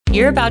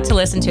You're about to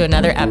listen to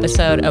another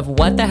episode of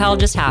What the Hell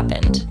Just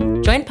Happened.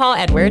 Join Paul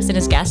Edwards and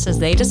his guests as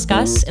they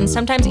discuss and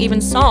sometimes even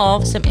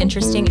solve some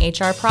interesting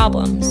HR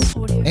problems.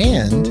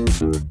 And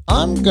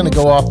I'm going to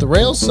go off the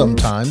rails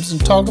sometimes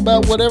and talk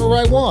about whatever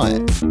I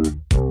want.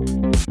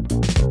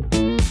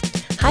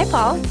 Hi,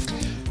 Paul.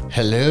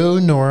 Hello,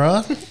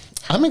 Nora.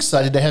 I'm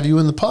excited to have you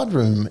in the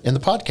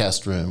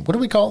podcast room. What do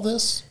we call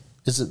this?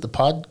 Is it the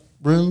pod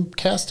room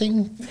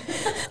casting?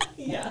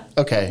 Yeah.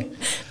 Okay.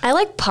 I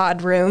like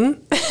pod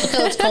room. Okay,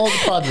 let's call it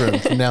the pod room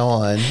from now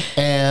on.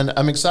 And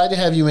I'm excited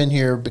to have you in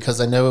here because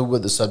I know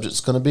what the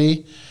subject's going to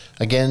be.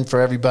 Again,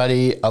 for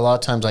everybody, a lot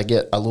of times I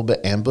get a little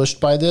bit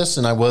ambushed by this,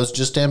 and I was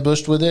just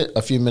ambushed with it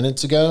a few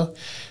minutes ago.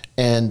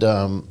 And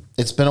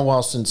it's been a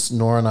while since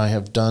Nora and I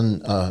have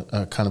done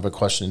a kind of a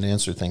question and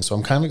answer thing. So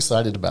I'm kind of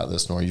excited about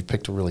this, Nora. You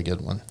picked a really good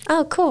one.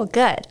 Oh, cool.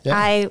 Good. Yeah.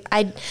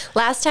 I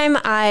last time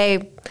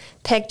I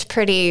picked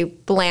pretty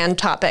bland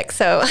topics,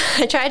 so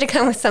I tried to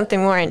come with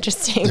something more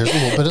interesting. There's a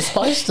little bit of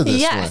spice to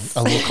this Yes.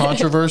 one. A little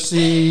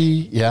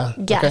controversy. Yeah.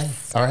 Yes.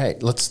 Okay. All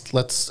right.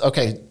 Let's.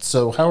 Okay.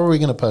 So how are we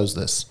going to pose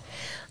this?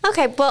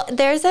 Okay. Well,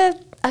 there's a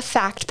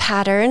fact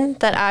pattern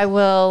that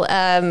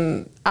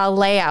I'll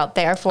lay out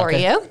there for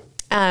you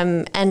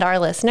and our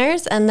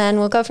listeners, and then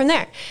we'll go from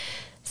there.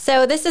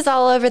 So this is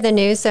all over the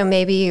news, so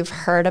maybe you've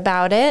heard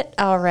about it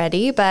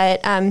already,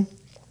 but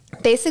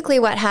basically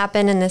what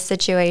happened in this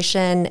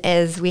situation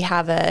is we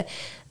have a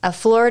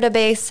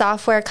Florida-based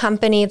software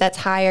company that's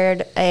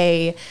hired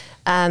a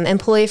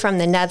employee from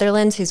the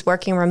Netherlands who's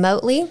working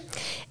remotely,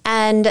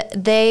 and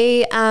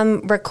they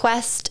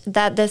request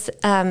that this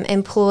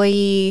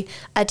employee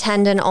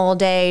attend an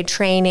all-day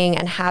training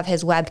and have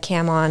his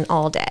webcam on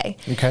all day.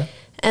 Okay.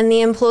 And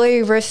the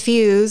employee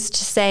refused,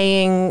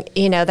 saying,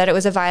 that it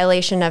was a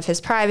violation of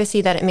his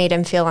privacy, that it made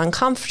him feel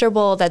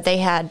uncomfortable, that they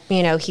had,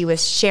 he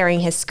was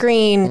sharing his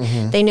screen.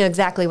 Mm-hmm. They knew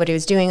exactly what he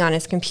was doing on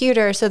his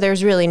computer, so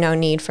there's really no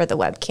need for the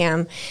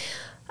webcam.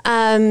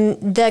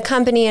 The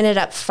company ended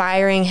up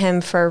firing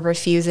him for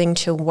refusing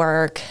to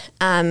work,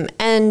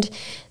 and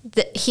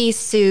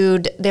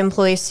the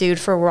employee sued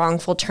for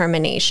wrongful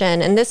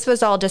termination. And this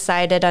was all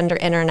decided under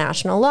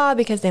international law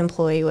because the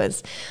employee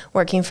was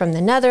working from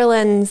the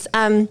Netherlands.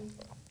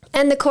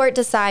 And the court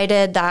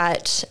decided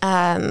that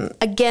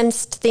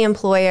against the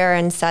employer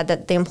and said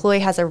that the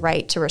employee has a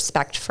right to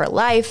respect for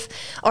life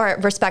or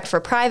respect for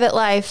private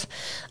life,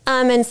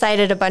 and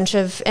cited a bunch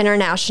of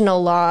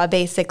international law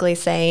basically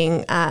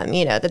saying,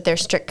 that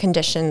there's strict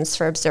conditions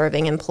for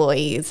observing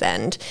employees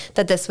and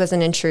that this was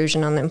an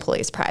intrusion on the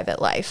employee's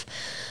private life.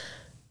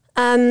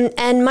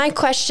 And my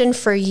question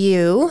for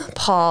you,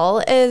 Paul,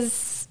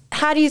 is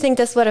how do you think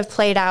this would have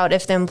played out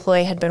if the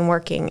employee had been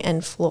working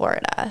in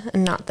Florida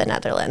and not the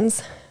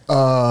Netherlands?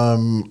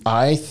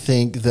 I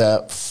think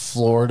that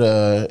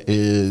Florida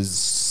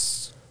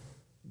is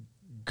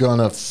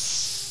gonna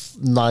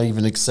not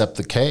even accept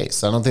the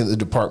case. I don't think the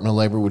Department of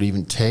Labor would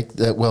even take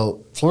that.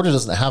 Well, Florida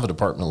doesn't have a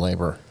Department of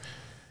Labor.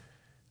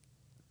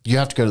 You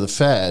have to go to the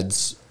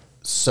feds.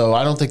 So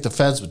I don't think the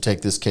feds would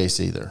take this case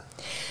either.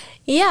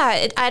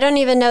 Yeah, I don't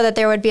even know that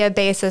there would be a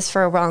basis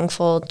for a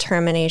wrongful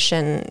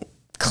termination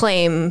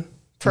claim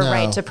for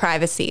right to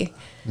privacy.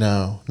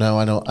 No,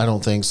 I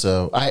don't think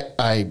so.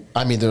 I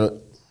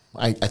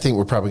think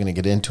we're probably going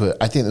to get into it.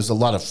 I think there's a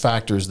lot of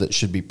factors that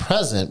should be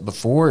present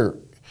before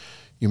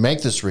you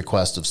make this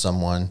request of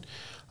someone.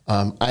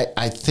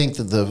 I think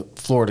that the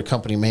Florida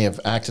company may have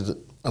acted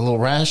a little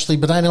rashly,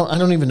 but I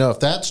don't even know if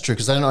that's true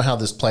because I don't know how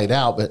this played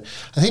out. But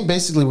I think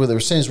basically what they were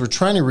saying is we're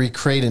trying to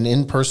recreate an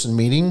in-person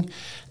meeting,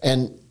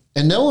 and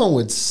no one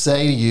would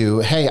say to you,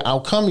 "Hey,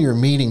 I'll come to your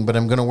meeting, but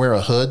I'm going to wear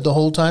a hood the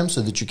whole time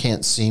so that you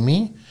can't see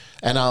me."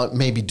 And I'll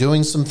maybe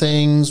doing some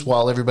things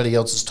while everybody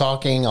else is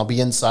talking. I'll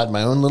be inside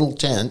my own little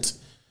tent.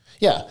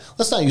 Yeah,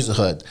 let's not use a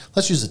hood.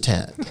 Let's use a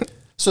tent.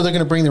 So they're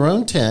going to bring their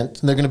own tent,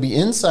 and they're going to be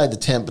inside the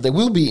tent, but they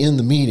will be in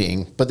the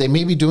meeting. But they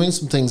may be doing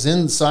some things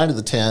inside of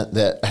the tent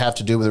that have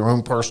to do with their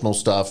own personal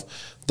stuff.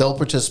 They'll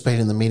participate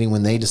in the meeting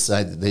when they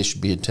decide that they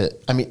should be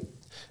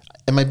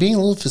am I being a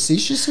little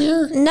facetious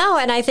here? No,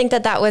 and I think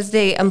that was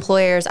the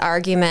employer's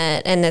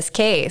argument in this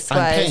case.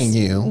 I'm paying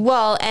you.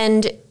 Well,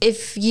 and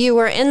if you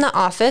were in the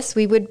office,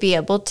 we would be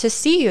able to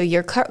see you.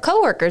 Your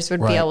coworkers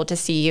would be able to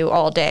see you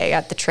all day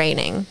at the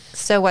training.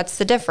 So what's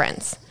the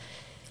difference?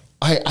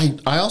 I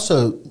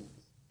also,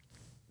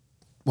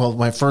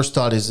 my first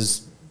thought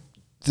is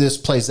this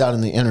plays out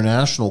in the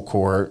international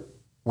court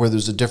where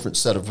there's a different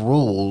set of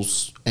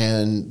rules,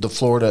 and the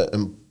Florida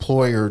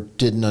employer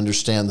didn't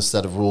understand the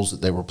set of rules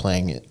that they were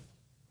playing it.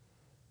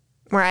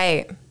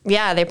 Right.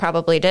 Yeah, they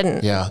probably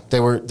didn't. Yeah,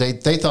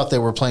 they thought they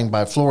were playing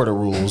by Florida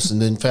rules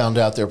and then found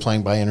out they're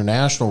playing by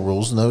international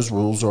rules, and those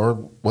rules are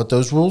what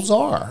those rules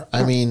are.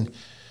 I mean,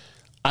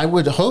 I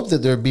would hope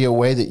that there'd be a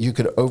way that you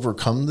could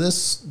overcome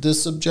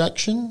this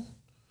objection,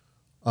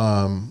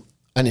 an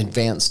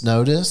advance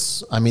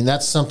notice. I mean,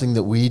 that's something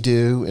that we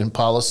do in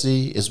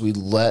policy is we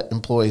let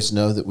employees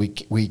know that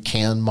we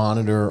can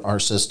monitor our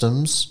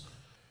systems.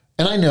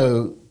 And I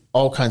know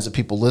all kinds of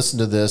people listen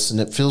to this and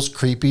it feels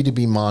creepy to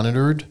be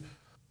monitored.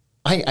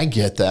 I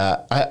get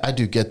that. I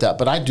do get that.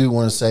 But I do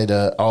want to say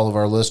to all of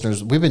our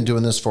listeners, we've been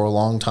doing this for a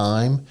long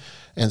time.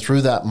 And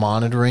through that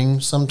monitoring,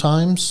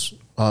 sometimes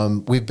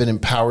we've been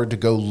empowered to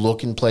go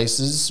look in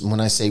places. When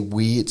I say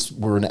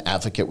we're an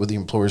advocate with the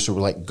employers who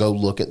are like, go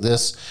look at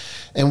this.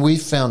 And we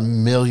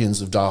found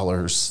millions of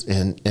dollars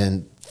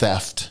in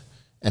theft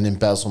and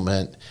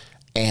embezzlement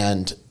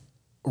and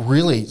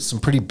really some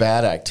pretty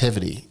bad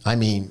activity. I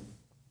mean,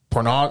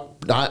 I'm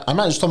not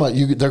just talking about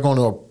you. They're going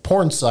to a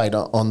porn site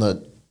on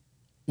the,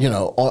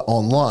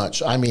 on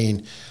lunch. I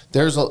mean,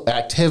 there's an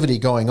activity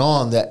going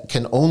on that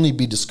can only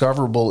be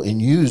discoverable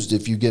and used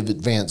if you give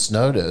advance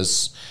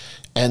notice.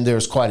 And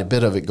there's quite a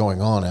bit of it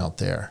going on out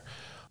there.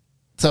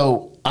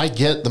 So I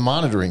get the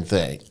monitoring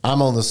thing.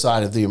 I'm on the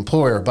side of the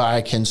employer, but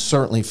I can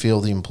certainly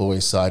feel the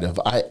employee side of,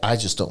 I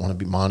just don't want to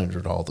be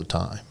monitored all the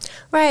time.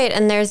 Right.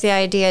 And there's the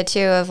idea too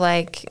of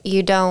like,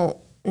 you don't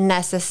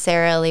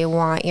necessarily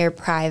want your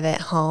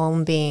private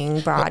home being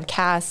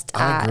broadcast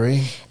at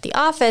the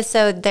office.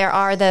 So there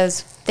are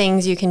those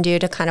things you can do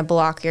to kind of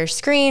block your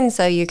screen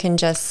so you can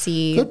just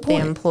see the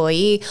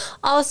employee.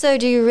 Also,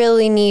 do you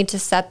really need to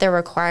set the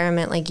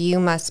requirement like you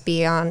must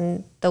be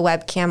on the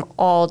webcam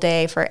all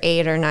day for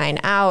 8 or 9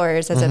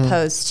 hours as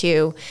opposed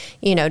to,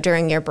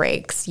 during your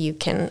breaks, you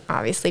can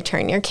obviously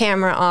turn your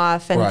camera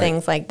off and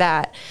things like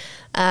that.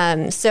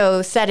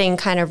 So setting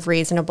kind of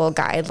reasonable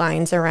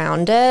guidelines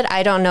around it.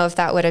 I don't know if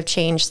that would have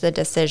changed the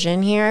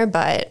decision here,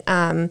 but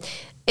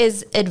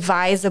is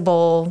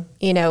advisable,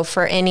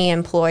 for any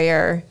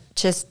employer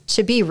just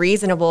to be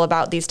reasonable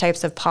about these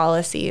types of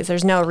policies.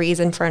 There's no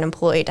reason for an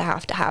employee to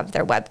have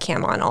their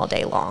webcam on all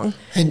day long.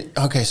 And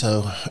okay,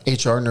 so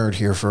HR nerd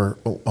here for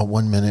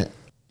 1 minute.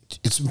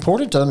 It's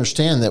important to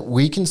understand that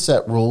we can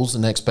set rules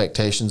and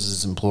expectations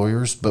as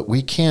employers, but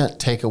we can't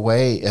take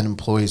away an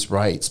employee's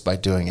rights by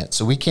doing it.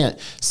 So we can't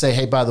say,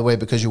 hey, by the way,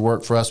 because you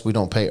work for us, we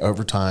don't pay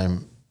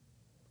overtime.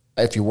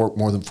 If you work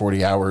more than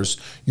 40 hours,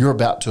 you're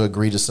about to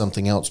agree to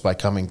something else by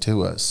coming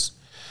to us.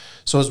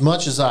 So as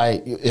much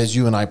as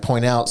you and I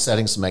point out,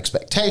 setting some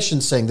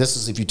expectations, saying this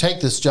is, if you take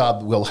this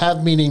job, we'll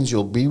have meetings,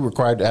 you'll be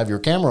required to have your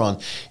camera on.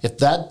 If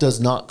that does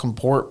not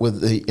comport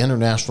with the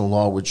international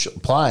law which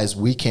applies,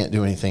 we can't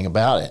do anything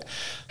about it.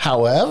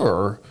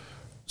 However,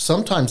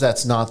 sometimes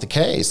that's not the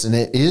case. And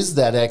it is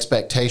that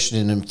expectation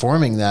in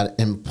informing that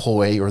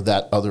employee or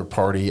that other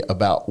party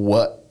about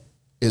what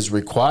is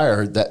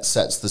required that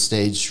sets the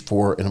stage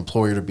for an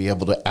employer to be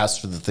able to ask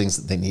for the things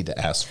that they need to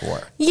ask for.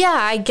 Yeah,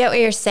 I get what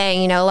you're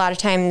saying. A lot of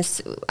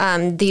times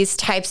these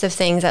types of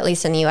things, at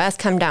least in the U.S.,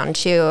 come down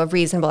to a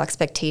reasonable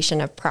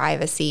expectation of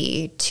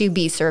privacy to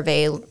be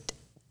surveilled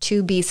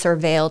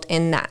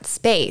in that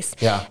space.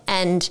 Yeah.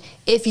 And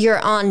if you're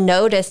on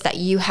notice that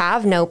you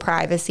have no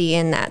privacy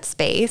in that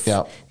space,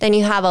 then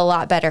you have a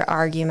lot better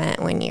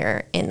argument when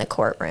you're in the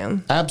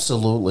courtroom.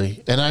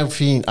 Absolutely. And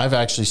I've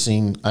actually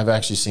seen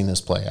this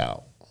play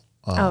out.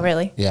 Oh,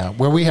 really? Yeah,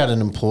 where we had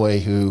an employee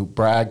who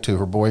bragged to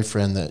her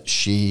boyfriend that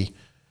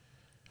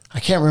I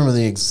can't remember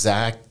the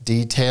exact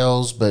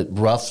details, but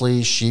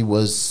roughly she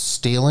was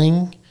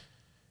stealing.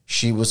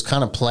 She was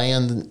kind of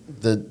playing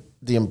the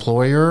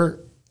employer,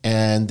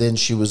 and then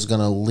she was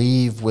going to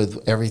leave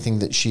with everything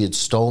that she had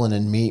stolen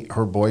and meet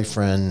her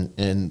boyfriend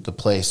in the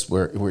place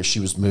where she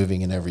was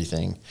moving and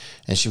everything.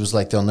 And she was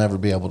like, they'll never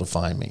be able to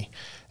find me.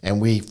 And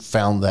we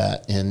found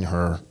that in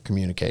her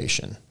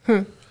communication.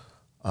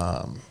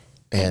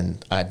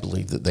 And I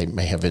believe that they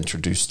may have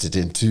introduced it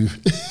into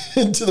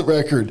the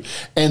record,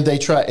 and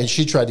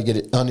she tried to get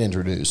it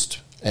unintroduced,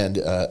 and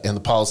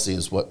the policy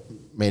is what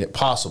made it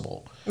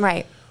possible.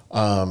 Right.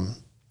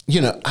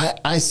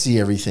 I see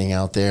everything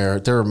out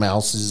there. There are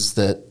mouses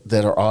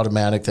that are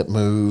automatic that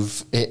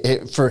move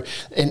and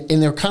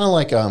they're kind of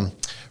like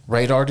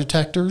radar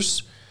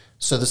detectors.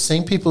 So the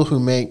same people who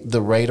make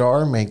the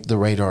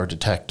radar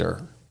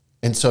detector,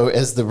 and so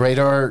as the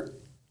radar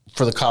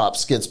for the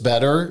cops gets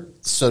better,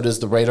 so does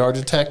the radar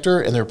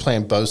detector, and they're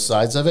playing both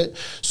sides of it.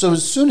 So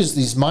as soon as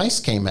these mice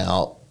came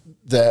out,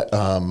 that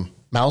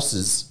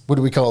mouses, what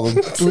do we call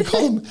them? Do we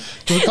call them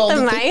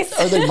the mice?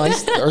 Are they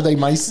mice? Are they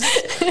mice?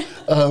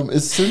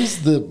 As soon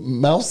as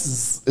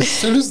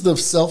the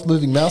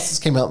self-moving mouses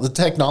came out, the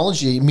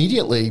technology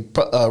immediately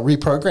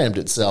reprogrammed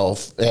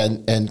itself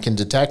and can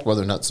detect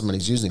whether or not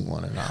somebody's using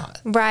one or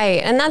not.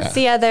 Right. And that's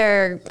the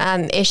other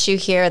issue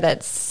here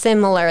that's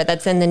similar,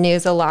 that's in the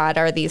news a lot,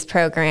 are these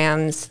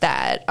programs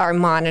that are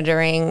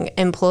monitoring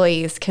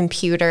employees'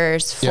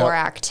 computers for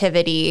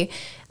activity.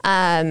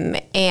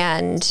 And,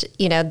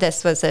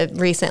 this was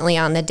recently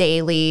on the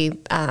Daily,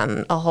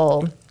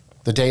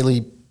 The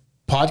Daily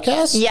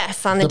podcast?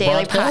 Yes, on the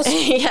Daily podcast.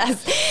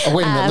 Yes. Oh,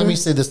 wait a minute. Let me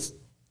say this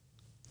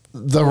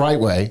the right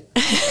way.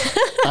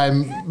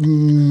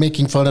 I'm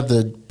making fun of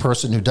the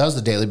person who does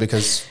the Daily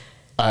because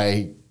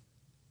I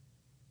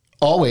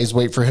always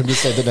wait for him to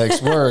say the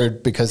next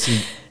word because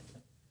he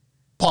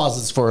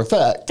pauses for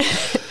effect.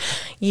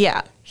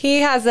 Yeah. He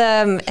has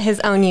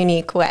his own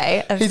unique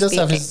way of speaking. He does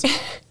have his...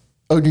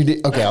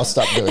 Okay, I'll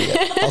stop doing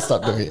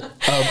it.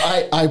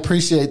 I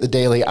appreciate the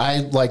Daily. I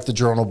like the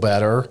Journal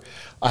better.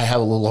 I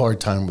have a little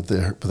hard time with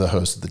the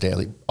host of the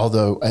Daily,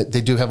 although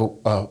they do have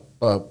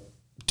a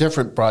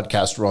different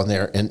broadcaster on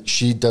there, and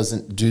she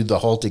doesn't do the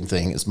halting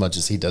thing as much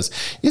as he does.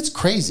 It's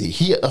crazy.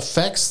 He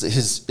affects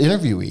his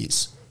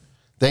interviewees.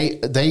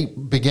 They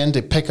begin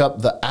to pick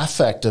up the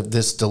affect of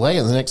this delay,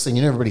 and the next thing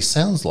you know, everybody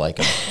sounds like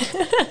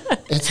him.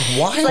 It's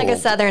wild. It's like a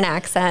Southern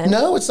accent.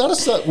 No, it's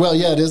not well,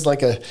 yeah, it is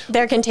like a...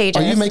 They're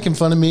contagious. Are you making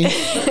fun of me?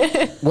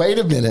 Wait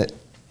a minute.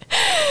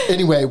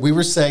 Anyway, we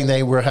were saying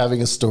they were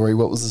having a story.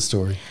 What was the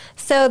story?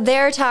 So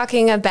they're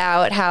talking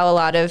about how a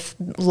lot of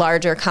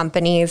larger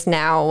companies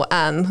now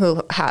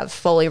who have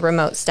fully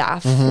remote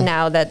staff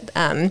now that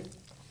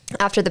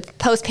after the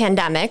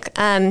post-pandemic,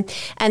 and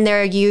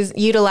they're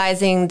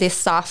utilizing this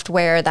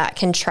software that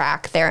can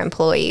track their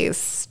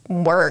employees'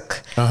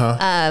 work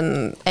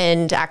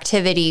and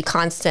activity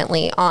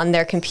constantly on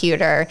their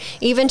computer,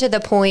 even to the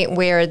point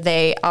where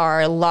they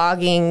are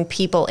logging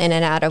people in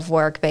and out of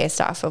work based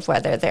off of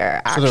whether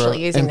they're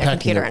actually using their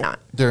computer or not.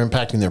 They're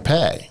impacting their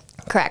pay.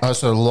 Correct.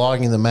 So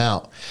logging them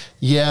out.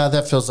 Yeah,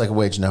 that feels like a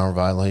wage and hour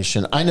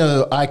violation. I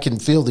know I can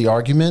feel the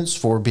arguments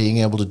for being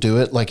able to do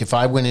it. Like if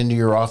I went into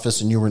your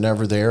office and you were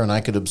never there and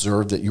I could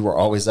observe that you were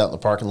always out in the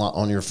parking lot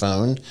on your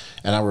phone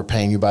and I were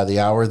paying you by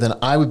the hour, then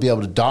I would be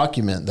able to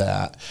document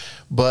that.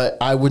 But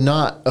I would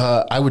not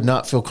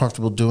feel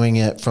comfortable doing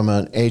it from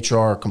an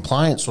HR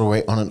compliance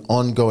way on an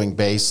ongoing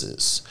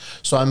basis.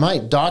 So I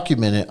might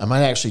document it. I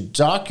might actually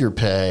dock your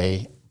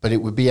pay, but it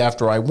would be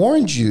after I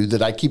warned you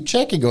that I keep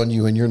checking on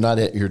you and you're not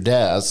at your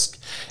desk.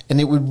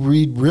 And it would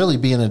really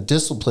be in a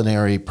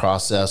disciplinary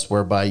process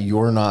whereby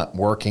you're not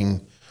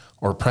working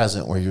or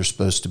present where you're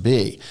supposed to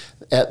be.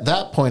 At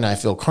that point, I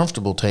feel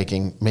comfortable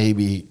taking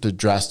maybe the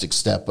drastic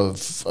step of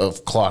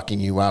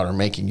clocking you out or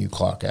making you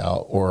clock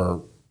out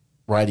or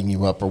writing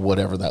you up or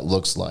whatever that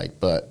looks like.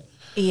 But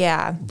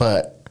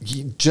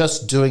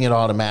just doing it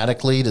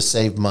automatically to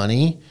save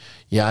money,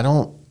 I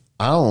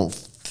don't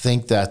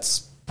think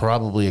that's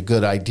probably a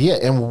good idea.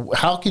 And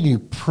how can you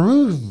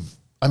prove?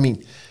 I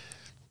mean,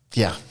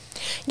 yeah.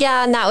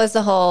 Yeah, and that was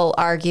the whole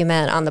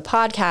argument on the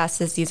podcast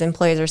is these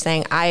employees are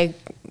saying, I'm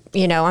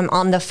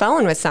on the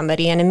phone with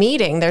somebody in a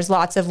meeting. There's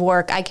lots of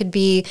work. I could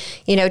be,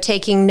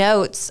 taking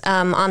notes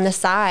on the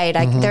side.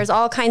 There's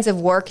all kinds of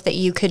work that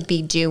you could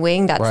be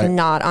doing that's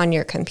not on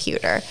your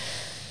computer.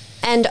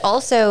 And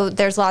also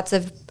there's lots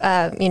of,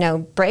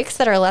 breaks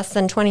that are less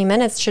than 20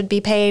 minutes should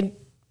be paid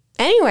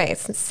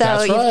anyways.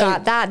 So you've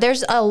got that.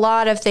 There's a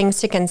lot of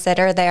things to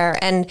consider there.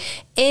 And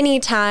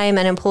anytime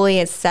an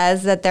employee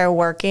says that they're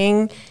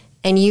working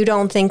and you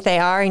don't think they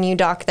are and you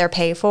dock their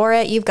pay for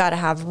it, you've got to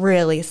have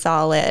really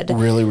solid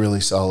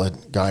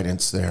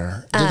guidance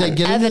there. Did they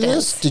get into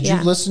this? Did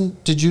you listen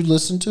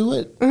to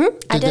it? Mm-hmm.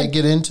 Did they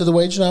get into the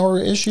wage and hour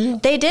issue?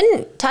 They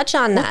didn't touch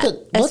on that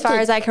as far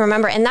as I can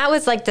remember. And that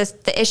was like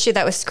the issue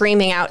that was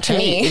screaming out to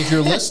me. If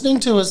you're listening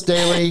to us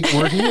daily,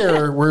 we're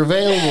here, we're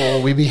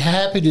available. We'd be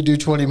happy to do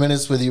 20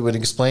 minutes with you and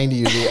explain to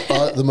you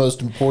the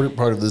most important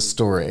part of this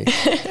story.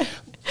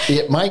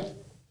 It might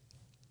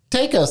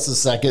take us a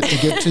second to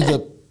get to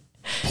the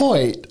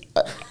point.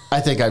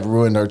 I think I've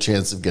ruined our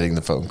chance of getting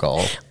the phone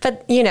call.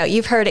 But,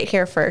 you've heard it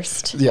here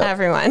first,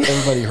 everyone.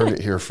 Everybody heard it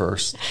here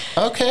first.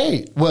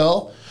 Okay,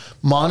 well,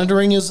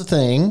 monitoring is a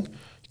thing.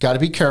 Got to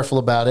be careful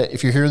about it.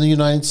 If you're here in the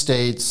United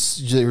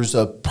States, there's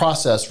a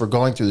process for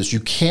going through this. You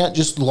can't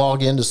just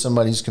log into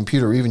somebody's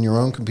computer, or even your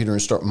own computer,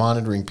 and start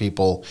monitoring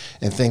people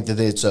and think that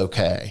it's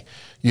okay.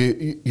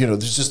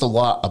 There's just a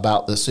lot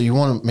about this. So you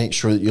want to make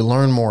sure that you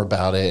learn more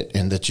about it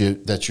and that you're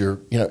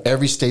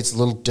every state's a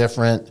little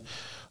different.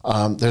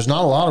 There's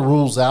not a lot of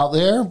rules out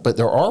there, but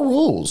there are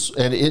rules,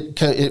 and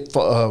it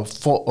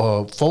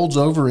folds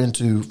over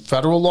into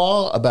federal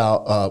law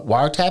about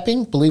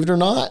wiretapping, believe it or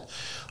not.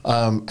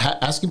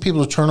 Asking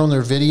people to turn on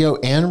their video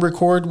and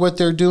record what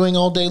they're doing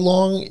all day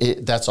long,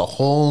 that's a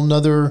whole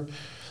nother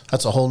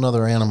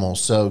animal.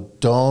 So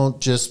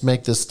don't just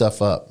make this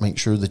stuff up. Make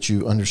sure that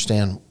you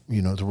understand,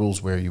 the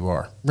rules where you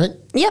are. Right?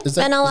 Yep.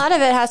 And a lot of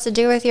it has to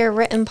do with your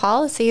written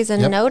policies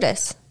and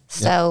notice.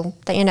 So,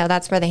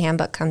 that's where the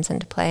handbook comes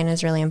into play and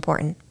is really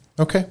important.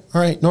 Okay. All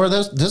right. Nora,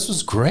 this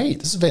was great.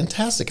 This is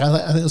fantastic.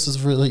 I think this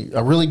is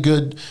a really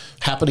good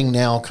happening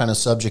now kind of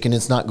subject, and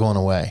it's not going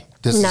away.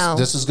 This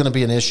is going to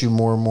be an issue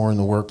more and more in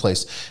the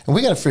workplace, and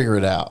we got to figure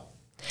it out.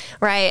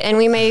 Right. And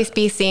we may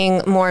be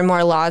seeing more and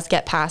more laws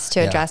get passed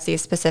to address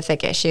these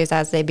specific issues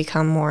as they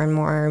become more and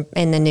more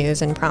in the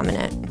news and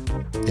prominent.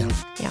 Yeah.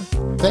 Yeah.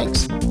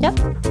 Thanks. Yep.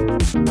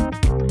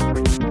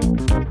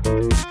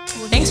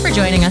 Thanks for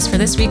joining us for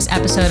this week's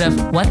episode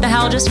of What the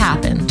Hell Just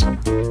Happened.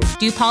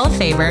 Do Paul a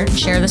favor and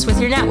share this with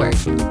your network.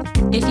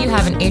 If you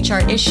have an HR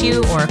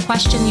issue or a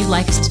question you'd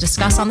like us to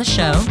discuss on the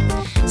show,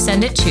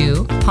 send it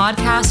to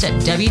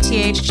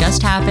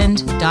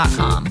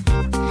podcast@wthjusthappened.com.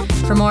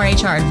 For more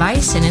HR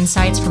advice and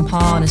insights from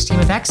Paul and his team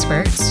of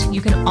experts,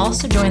 you can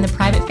also join the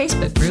private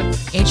Facebook group,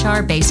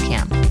 HR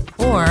Basecamp,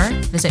 or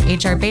visit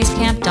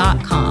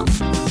hrbasecamp.com.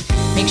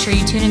 Make sure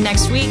you tune in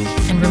next week,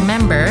 and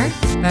remember,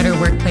 better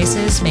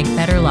workplaces make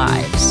better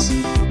lives.